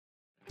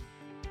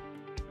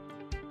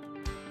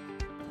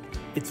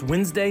It's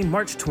Wednesday,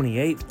 March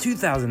 28th,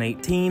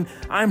 2018.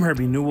 I'm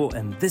Herbie Newell,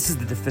 and this is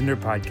the Defender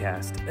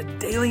Podcast, a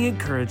daily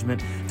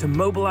encouragement to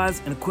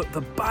mobilize and equip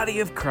the body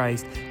of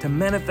Christ to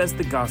manifest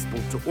the gospel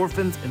to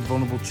orphans and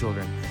vulnerable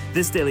children.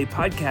 This daily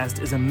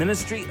podcast is a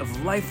ministry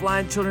of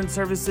Lifeline Children's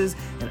Services,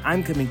 and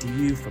I'm coming to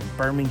you from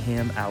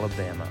Birmingham,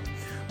 Alabama.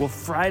 Well,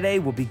 Friday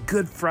will be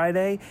Good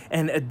Friday,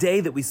 and a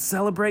day that we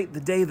celebrate the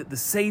day that the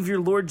Savior,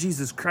 Lord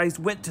Jesus Christ,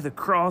 went to the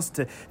cross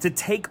to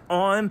take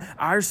on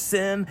our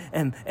sin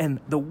and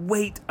the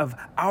weight of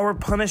our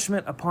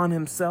punishment upon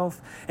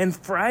himself. And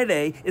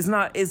Friday is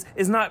not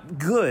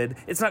good.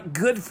 It's not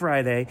Good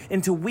Friday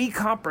until we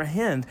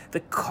comprehend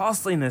the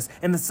costliness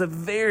and the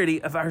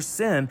severity of our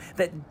sin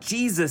that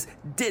Jesus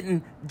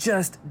didn't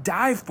just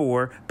die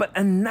for, but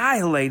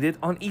annihilated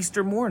on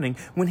Easter morning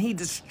when he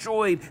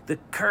destroyed the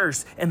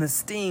curse and the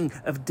sting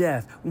of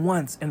death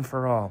once and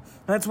for all.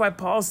 That's why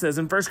Paul says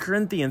in 1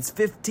 Corinthians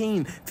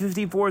 15,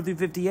 54 through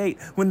 58,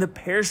 when the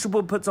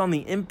perishable puts on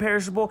the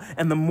imperishable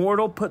and the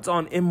mortal puts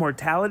on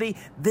immortality,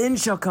 then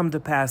shall come to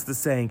pass the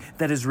saying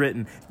that is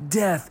written,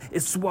 death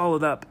is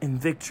swallowed up in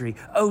victory.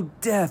 O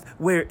death,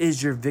 where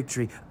is your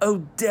victory? O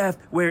death,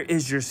 where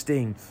is your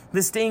sting?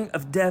 The sting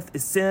of death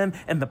is sin,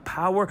 and the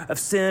power of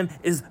sin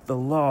is the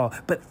law.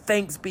 But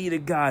thanks be to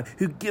God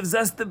who gives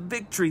us the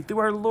victory through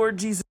our Lord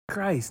Jesus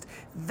Christ.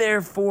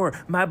 Therefore,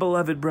 my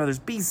beloved brothers,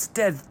 be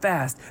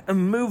steadfast,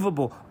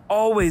 immovable,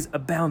 always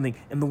abounding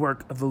in the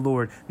work of the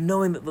Lord,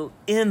 knowing that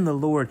in the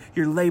Lord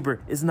your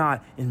labor is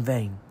not in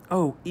vain.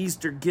 Oh,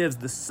 Easter gives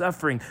the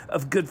suffering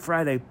of Good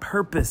Friday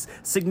purpose,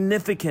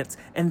 significance,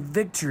 and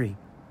victory.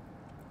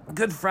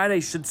 Good Friday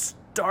should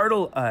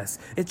startle us.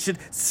 It should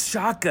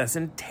shock us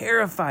and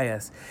terrify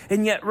us,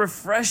 and yet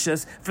refresh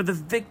us for the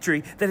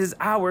victory that is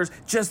ours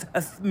just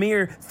a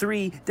mere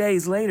 3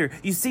 days later.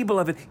 You see,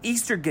 beloved,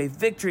 Easter gave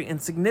victory and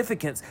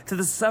significance to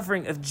the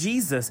suffering of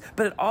Jesus,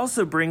 but it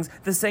also brings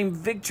the same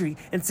victory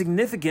and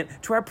significance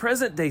to our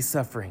present day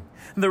suffering.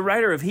 The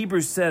writer of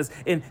Hebrews says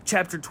in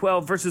chapter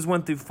 12, verses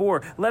 1 through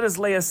 4, let us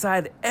lay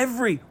aside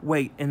every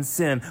weight and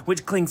sin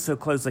which clings so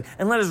closely,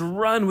 and let us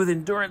run with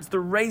endurance the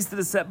race that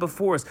is set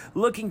before us,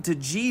 looking to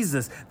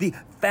Jesus, the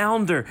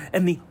founder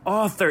and the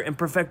author and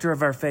perfecter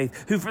of our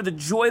faith, who for the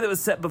joy that was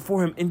set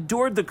before him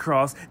endured the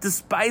cross,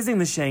 despising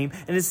the shame,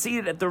 and is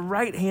seated at the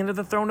right hand of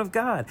the throne of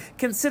God.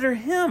 Consider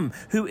him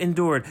who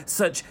endured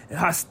such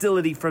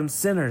hostility from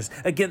sinners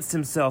against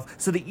himself,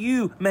 so that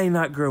you may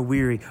not grow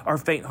weary or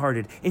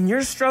faint-hearted. In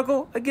your struggle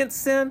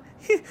against sin,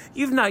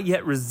 you've not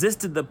yet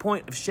resisted the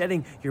point of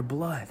shedding your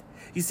blood.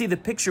 You see, the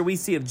picture we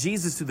see of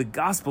Jesus through the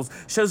Gospels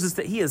shows us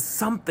that he is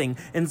something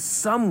and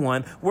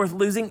someone worth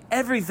losing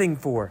everything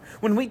for.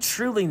 When we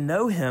truly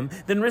know him,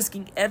 then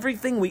risking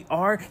everything we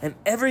are and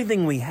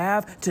everything we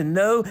have to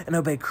know and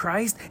obey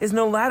Christ is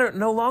no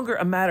longer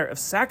a matter of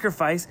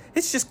sacrifice.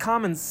 It's just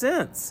common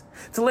sense.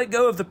 To let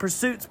go of the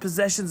pursuits,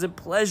 possessions, and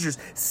pleasures,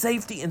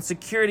 safety and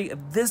security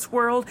of this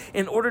world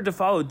in order to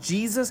follow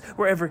Jesus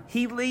wherever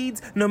he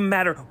leads, no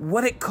matter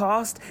what it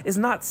costs, is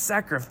not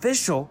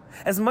sacrificial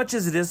as much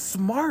as it is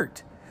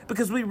smart.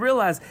 Because we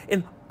realize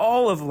in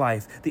all of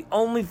life, the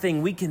only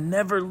thing we can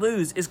never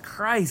lose is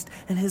Christ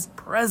and his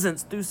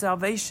presence through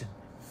salvation.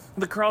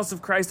 The cross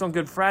of Christ on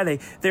Good Friday,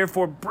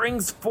 therefore,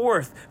 brings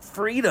forth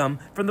freedom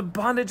from the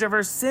bondage of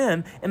our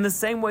sin in the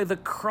same way the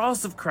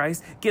cross of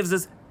Christ gives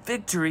us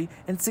victory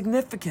and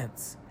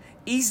significance.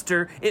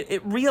 Easter,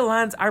 it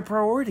realigns our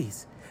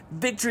priorities.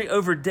 Victory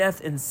over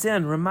death and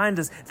sin remind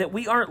us that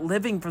we aren't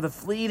living for the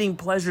fleeting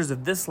pleasures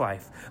of this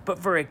life, but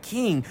for a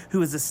king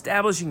who is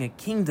establishing a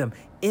kingdom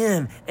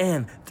in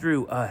and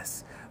through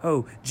us.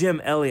 Oh,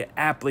 Jim Elliot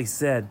aptly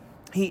said,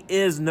 he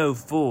is no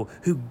fool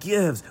who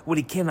gives what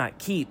he cannot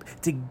keep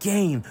to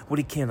gain what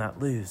he cannot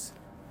lose.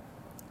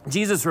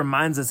 Jesus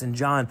reminds us in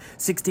John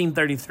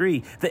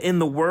 16:33 that in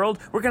the world,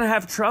 we're going to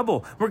have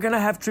trouble. We're going to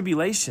have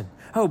tribulation.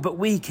 Oh, but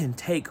we can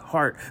take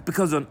heart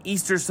because on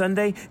Easter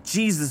Sunday,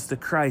 Jesus the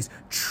Christ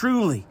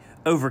truly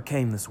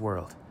overcame this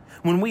world.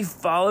 When we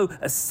follow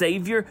a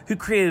Savior who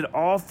created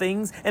all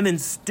things and then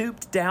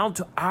stooped down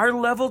to our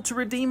level to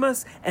redeem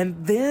us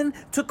and then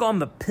took on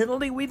the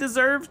penalty we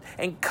deserved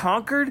and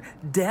conquered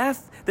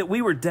death that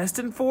we were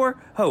destined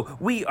for, oh,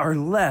 we are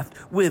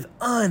left with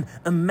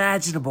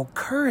unimaginable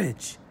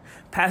courage.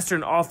 Pastor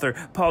and author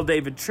Paul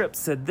David Tripp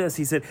said this.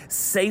 He said,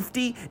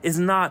 safety is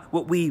not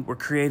what we were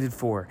created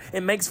for.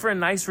 It makes for a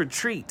nice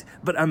retreat,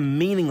 but a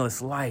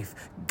meaningless life.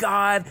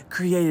 God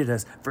created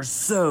us for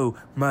so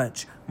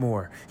much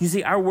more. You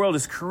see, our world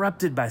is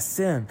corrupted by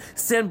sin.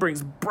 Sin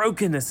brings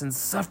brokenness and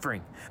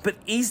suffering. But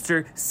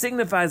Easter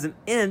signifies an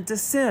end to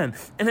sin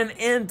and an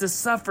end to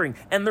suffering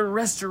and the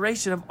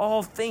restoration of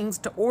all things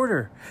to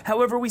order.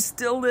 However, we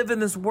still live in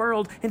this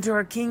world until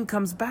our King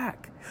comes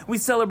back. We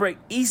celebrate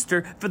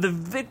Easter for the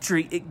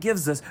victory it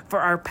gives us for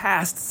our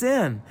past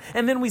sin.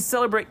 And then we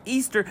celebrate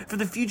Easter for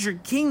the future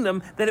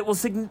kingdom that it will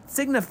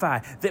signify,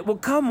 that will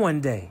come one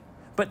day.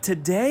 But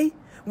today,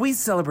 we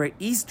celebrate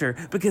Easter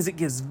because it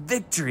gives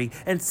victory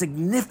and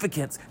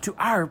significance to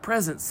our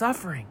present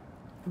suffering.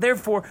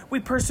 Therefore, we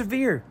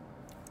persevere.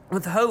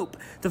 with hope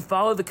to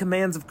follow the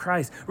commands of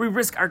Christ. We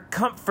risk our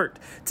comfort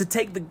to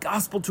take the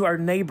gospel to our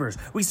neighbors.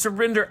 We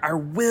surrender our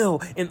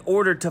will in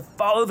order to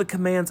follow the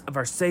commands of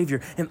our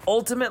Savior. And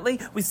ultimately,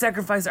 we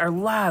sacrifice our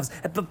lives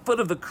at the foot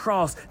of the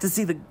cross to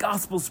see the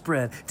gospel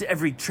spread to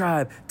every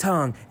tribe,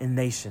 tongue, and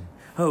nation.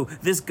 Oh,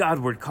 this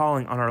Godward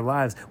calling on our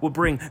lives will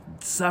bring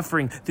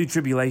suffering through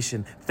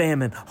tribulation,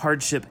 famine,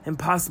 hardship, and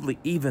possibly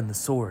even the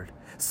sword.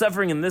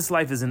 Suffering in this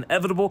life is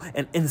inevitable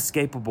and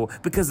inescapable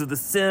because of the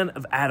sin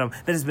of Adam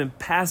that has been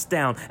passed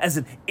down as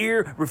an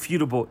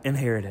irrefutable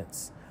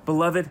inheritance.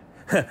 Beloved,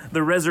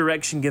 the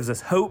resurrection gives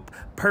us hope,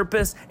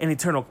 purpose, and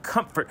eternal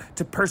comfort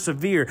to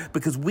persevere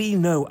because we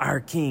know our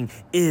King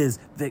is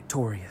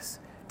victorious.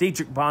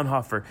 Dietrich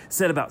Bonhoeffer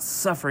said about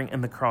suffering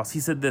and the cross.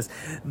 He said this: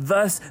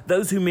 "Thus,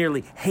 those who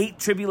merely hate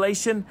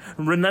tribulation,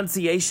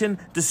 renunciation,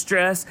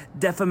 distress,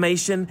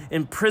 defamation,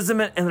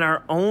 imprisonment in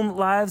our own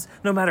lives,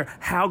 no matter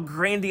how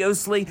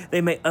grandiosely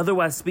they may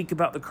otherwise speak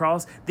about the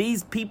cross,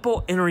 these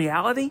people in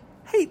reality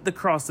hate the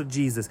cross of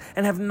Jesus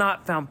and have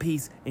not found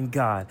peace in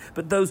God.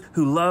 But those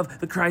who love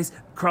the cross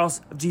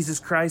of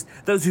Jesus Christ,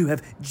 those who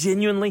have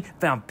genuinely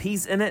found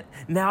peace in it,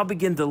 now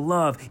begin to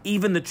love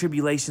even the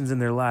tribulations in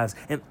their lives,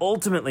 and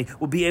ultimately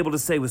will be able to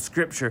say with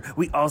Scripture,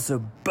 we also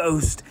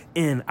boast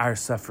in our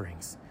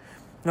sufferings."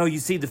 No, you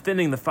see,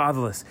 defending the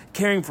fatherless,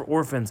 caring for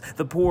orphans,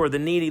 the poor, the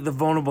needy, the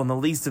vulnerable, and the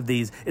least of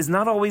these is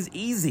not always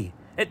easy.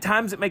 At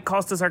times it may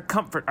cost us our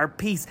comfort, our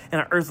peace,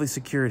 and our earthly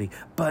security,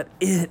 but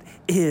it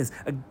is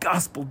a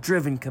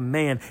gospel-driven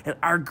command, and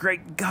our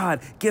great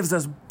God gives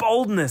us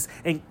boldness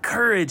and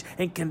courage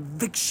and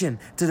conviction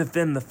to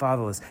defend the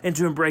fatherless and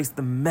to embrace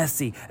the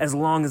messy as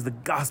long as the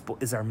gospel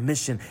is our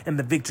mission and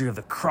the victory of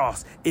the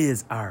cross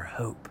is our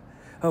hope.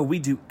 Oh, we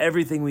do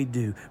everything we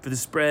do for the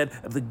spread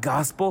of the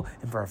gospel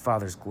and for our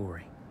Father's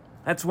glory.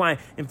 That's why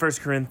in 1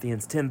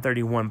 Corinthians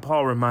 10:31,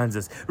 Paul reminds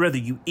us, whether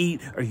you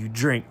eat or you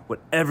drink,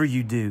 whatever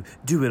you do,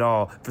 do it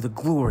all for the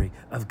glory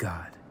of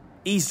God.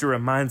 Easter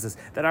reminds us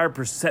that our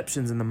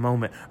perceptions in the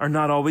moment are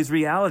not always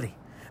reality.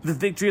 The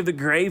victory of the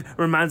grave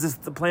reminds us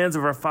that the plans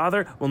of our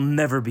Father will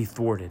never be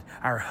thwarted.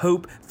 Our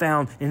hope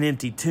found in an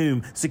empty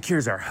tomb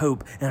secures our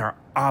hope in our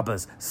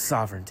Abba's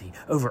sovereignty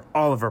over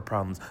all of our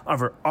problems,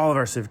 over all of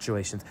our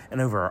situations, and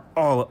over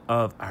all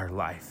of our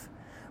life.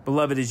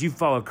 Beloved, as you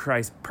follow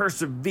Christ,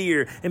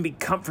 persevere and be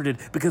comforted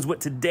because what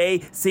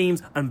today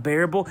seems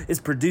unbearable is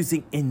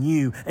producing in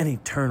you an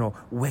eternal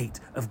weight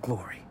of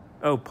glory.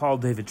 Oh, Paul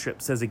David Tripp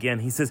says again,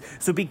 he says,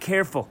 "So be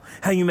careful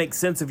how you make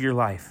sense of your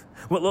life.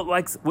 What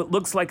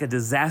looks like a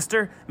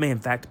disaster may in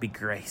fact be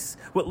grace.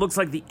 What looks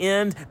like the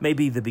end may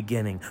be the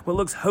beginning. What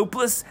looks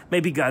hopeless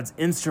may be God's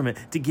instrument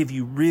to give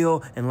you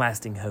real and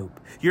lasting hope.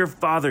 Your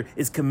Father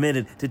is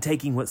committed to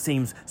taking what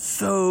seems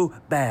so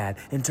bad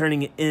and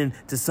turning it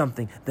into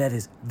something that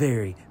is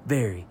very,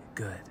 very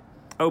good."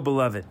 Oh,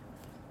 beloved,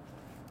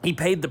 He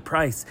paid the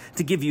price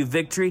to give you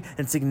victory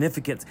and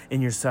significance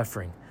in your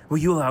suffering. Will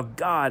you allow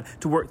God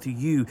to work through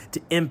you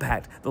to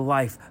impact the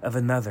life of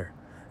another,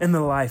 in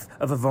the life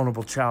of a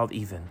vulnerable child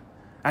even?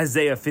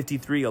 Isaiah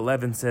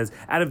 53:11 says,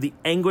 "Out of the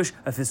anguish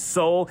of his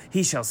soul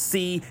he shall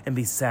see and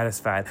be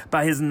satisfied.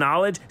 By his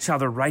knowledge shall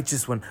the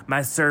righteous one,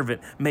 my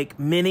servant, make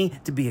many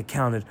to be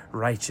accounted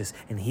righteous,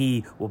 and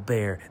he will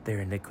bear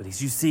their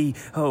iniquities." You see,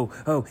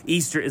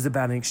 Easter is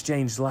about an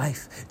exchanged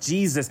life.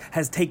 Jesus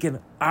has taken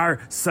our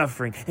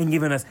suffering and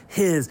given us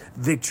his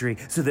victory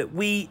so that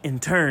we in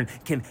turn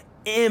can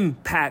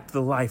impact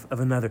the life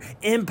of another,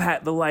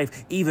 impact the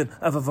life even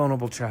of a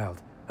vulnerable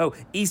child. Oh,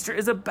 Easter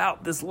is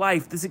about this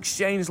life, this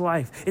exchanged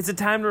life. It's a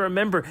time to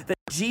remember that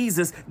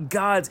Jesus,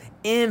 God's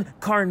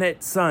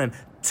incarnate Son,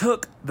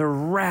 took the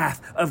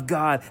wrath of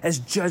God as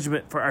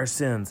judgment for our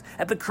sins.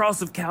 At the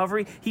cross of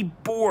Calvary, he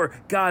bore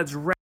God's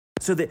wrath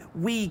so that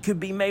we could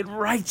be made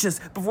righteous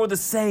before the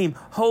same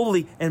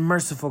holy and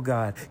merciful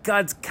God.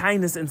 God's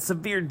kindness and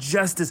severe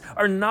justice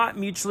are not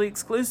mutually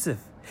exclusive.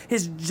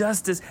 His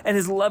justice and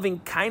his loving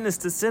kindness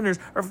to sinners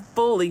are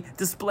fully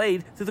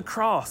displayed through the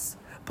cross.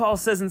 Paul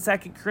says in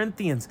 2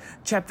 Corinthians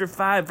chapter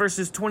 5,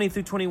 verses 20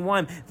 through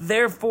 21,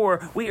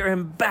 "Therefore, we are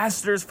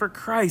ambassadors for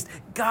Christ,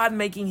 God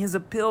making his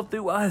appeal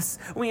through us.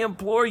 We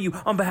implore you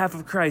on behalf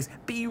of Christ,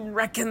 be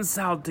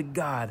reconciled to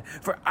God.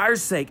 For our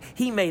sake,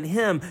 he made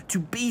him to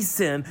be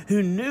sin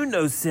who knew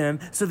no sin,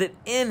 so that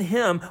in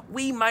him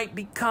we might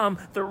become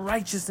the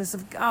righteousness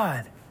of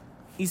God."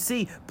 You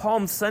see,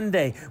 Palm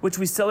Sunday, which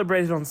we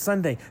celebrated on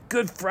Sunday,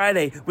 Good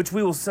Friday, which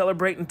we will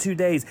celebrate in 2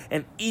 days,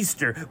 and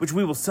Easter, which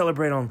we will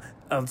celebrate on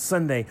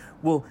Sunday,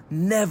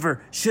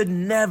 should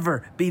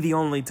never be the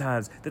only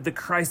times that the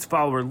Christ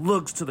follower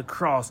looks to the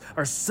cross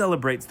or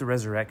celebrates the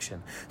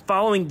resurrection.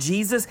 Following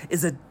Jesus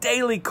is a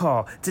daily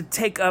call to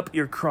take up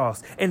your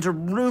cross and to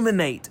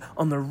ruminate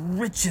on the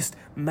richest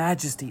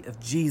majesty of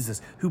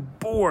Jesus, who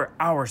bore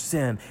our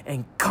sin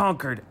and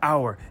conquered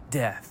our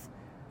death.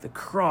 The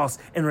cross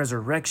and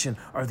resurrection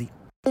are the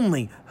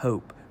only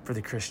hope for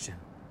the Christian.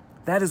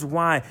 That is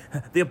why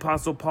the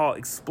Apostle Paul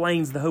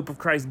explains the hope of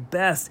Christ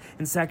best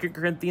in 2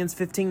 Corinthians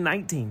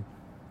 15:19.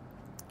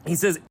 He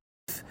says,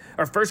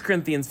 Or 1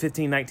 Corinthians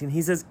 15:19,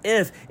 he says,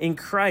 if in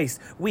Christ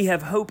we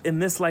have hope in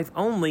this life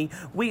only,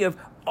 we of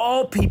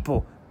all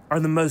people are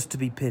the most to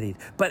be pitied.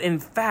 But in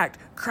fact,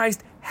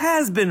 Christ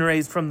has been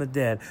raised from the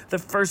dead, the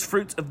first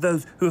fruits of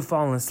those who have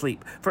fallen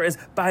asleep. For as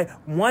by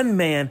one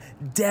man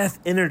death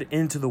entered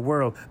into the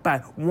world, by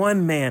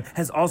one man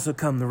has also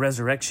come the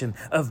resurrection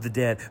of the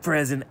dead. For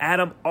as in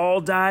Adam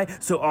all die,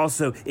 so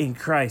also in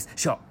Christ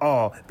shall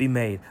all be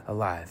made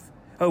alive.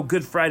 Oh,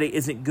 Good Friday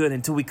isn't good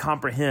until we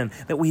comprehend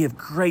that we have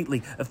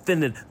greatly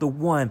offended the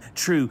one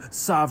true,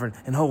 sovereign,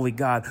 and holy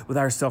God with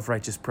our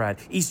self-righteous pride.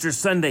 Easter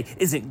Sunday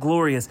isn't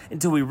glorious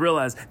until we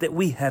realize that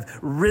we have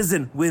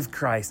risen with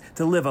Christ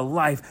to live a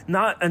life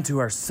not unto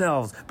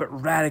ourselves, but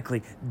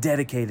radically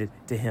dedicated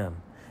to Him.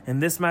 And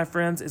this, my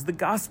friends, is the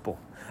gospel.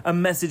 A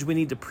message we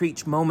need to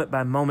preach moment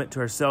by moment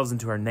to ourselves and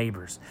to our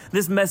neighbors.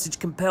 This message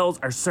compels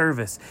our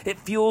service. It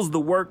fuels the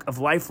work of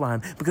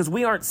Lifeline because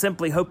we aren't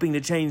simply hoping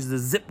to change the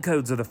zip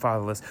codes of the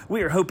fatherless.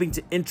 We are hoping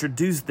to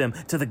introduce them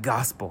to the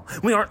gospel.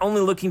 We aren't only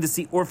looking to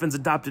see orphans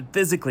adopted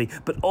physically,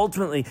 but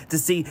ultimately to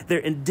see their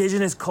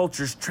indigenous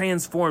cultures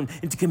transformed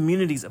into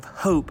communities of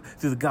hope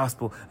through the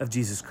gospel of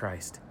Jesus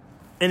Christ.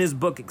 In his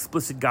book,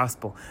 Explicit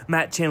Gospel,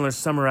 Matt Chandler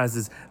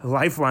summarizes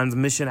Lifeline's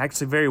mission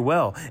actually very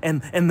well,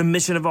 and the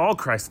mission of all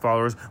Christ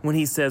followers when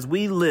he says,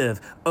 we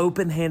live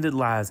open-handed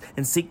lives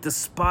and seek to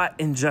spot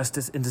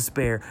injustice and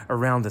despair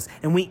around us,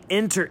 and we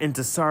enter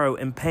into sorrow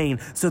and pain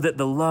so that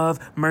the love,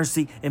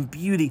 mercy, and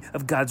beauty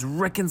of God's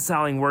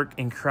reconciling work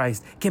in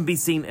Christ can be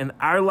seen in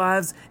our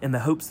lives in the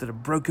hopes that a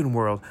broken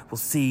world will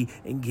see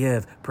and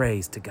give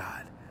praise to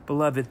God.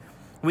 Beloved,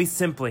 we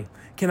simply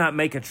cannot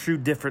make a true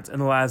difference in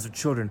the lives of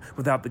children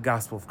without the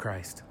gospel of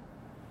Christ.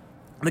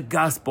 The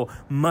gospel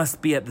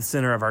must be at the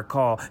center of our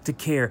call to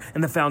care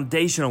and the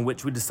foundation on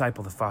which we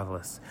disciple the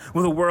fatherless.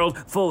 With a world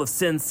full of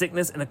sin,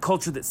 sickness, and a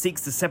culture that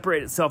seeks to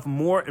separate itself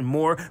more and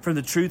more from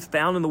the truth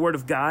found in the Word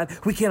of God,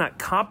 we cannot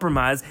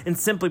compromise and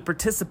simply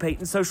participate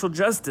in social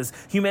justice,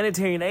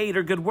 humanitarian aid,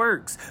 or good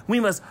works. We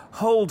must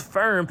hold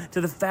firm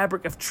to the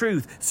fabric of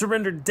truth,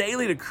 surrender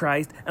daily to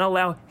Christ, and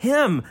allow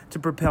Him to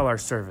propel our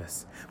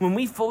service. When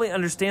we fully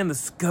understand the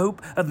scope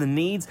of the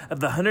needs of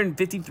the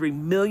 153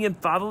 million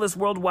fatherless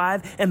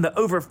worldwide and the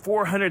over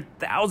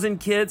 400,000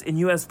 kids in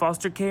U.S.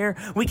 foster care,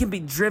 we can be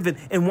driven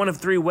in one of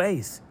three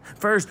ways.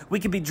 First, we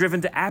can be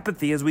driven to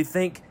apathy as we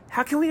think,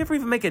 how can we ever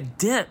even make a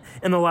dent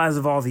in the lives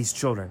of all these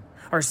children?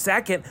 Or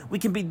second, we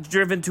can be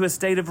driven to a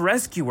state of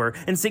rescuer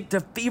and seek to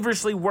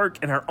feverishly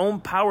work in our own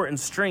power and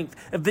strength,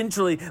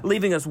 eventually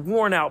leaving us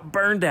worn out,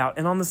 burned out,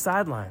 and on the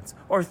sidelines.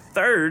 Or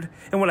third,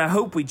 and what I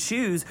hope we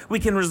choose, we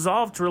can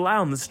resolve to rely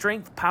on the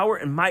strength, power,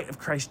 and might of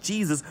Christ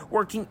Jesus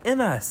working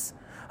in us.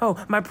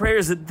 Oh, my prayer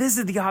is that this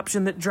is the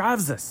option that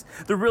drives us.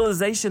 The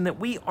realization that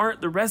we aren't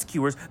the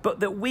rescuers,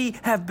 but that we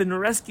have been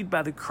rescued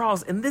by the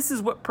cross. And this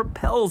is what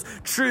propels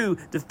true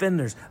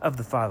defenders of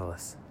the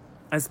fatherless.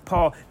 As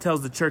Paul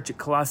tells the church at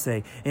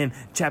Colossae in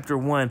chapter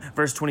 1,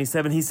 verse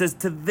 27, he says,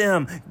 to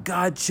them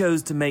God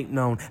chose to make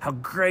known how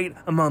great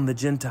among the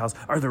Gentiles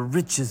are the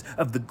riches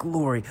of the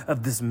glory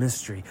of this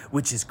mystery,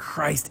 which is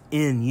Christ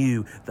in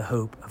you, the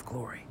hope of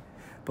glory.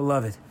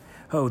 Beloved,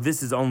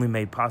 this is only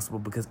made possible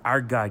because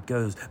our God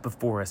goes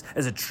before us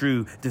as a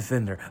true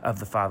defender of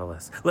the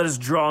fatherless. Let us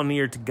draw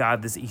near to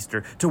God this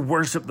Easter to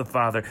worship the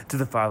Father to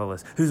the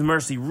fatherless, whose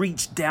mercy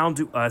reached down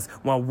to us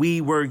while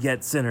we were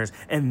yet sinners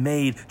and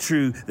made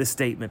true the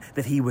statement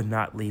that He would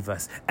not leave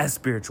us as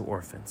spiritual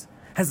orphans.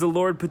 Has the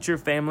Lord put your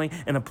family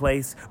in a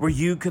place where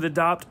you could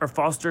adopt or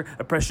foster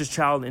a precious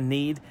child in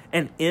need,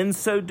 and in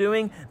so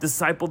doing,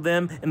 disciple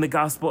them in the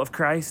gospel of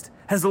Christ?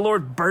 Has the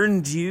Lord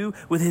burdened you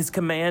with His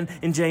command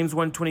in James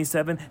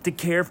 1:27 to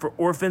care for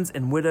orphans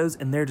and widows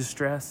in their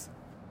distress?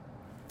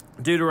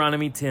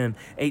 Deuteronomy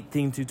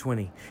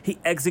 10:18-20. He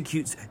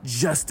executes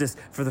justice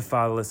for the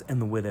fatherless and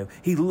the widow.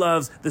 He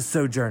loves the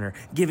sojourner,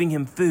 giving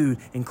him food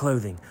and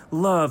clothing.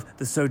 Love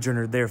the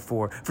sojourner,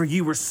 therefore, for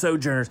you were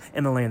sojourners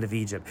in the land of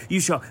Egypt. You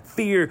shall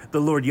fear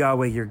the Lord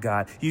Yahweh your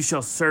God. You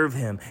shall serve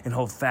Him and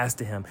hold fast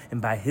to Him,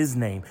 and by His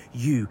name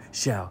you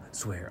shall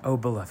swear. Oh,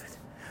 beloved.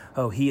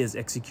 He has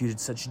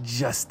executed such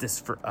justice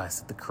for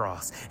us at the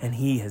cross, and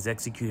He has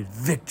executed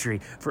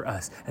victory for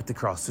us at the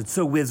cross.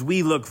 So as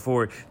we look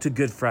forward to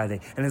Good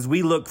Friday, and as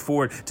we look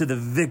forward to the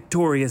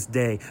victorious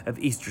day of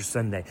Easter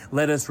Sunday,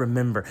 let us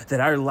remember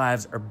that our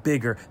lives are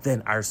bigger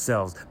than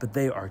ourselves, but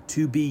they are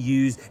to be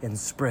used and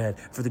spread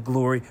for the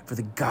glory, for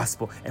the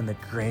gospel, and the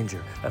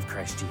grandeur of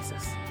Christ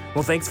Jesus.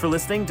 Well, thanks for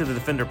listening to the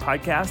Defender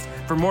Podcast.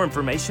 For more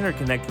information or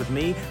connect with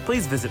me,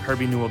 please visit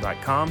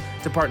herbynewell.com.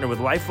 To partner with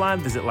Lifeline,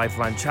 visit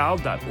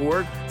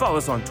lifelinechild.org. Follow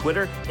us on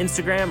Twitter,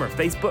 Instagram, or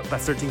Facebook by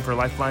searching for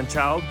Lifeline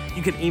Child.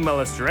 You can email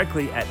us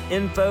directly at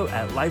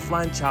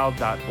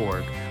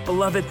info@lifelinechild.org.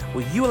 Beloved,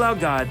 will you allow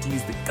God to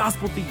use the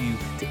gospel through you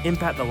to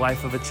impact the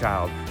life of a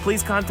child?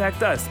 Please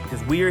contact us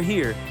because we are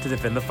here to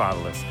defend the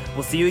fatherless.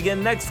 We'll see you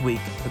again next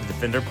week for the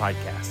Defender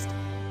Podcast.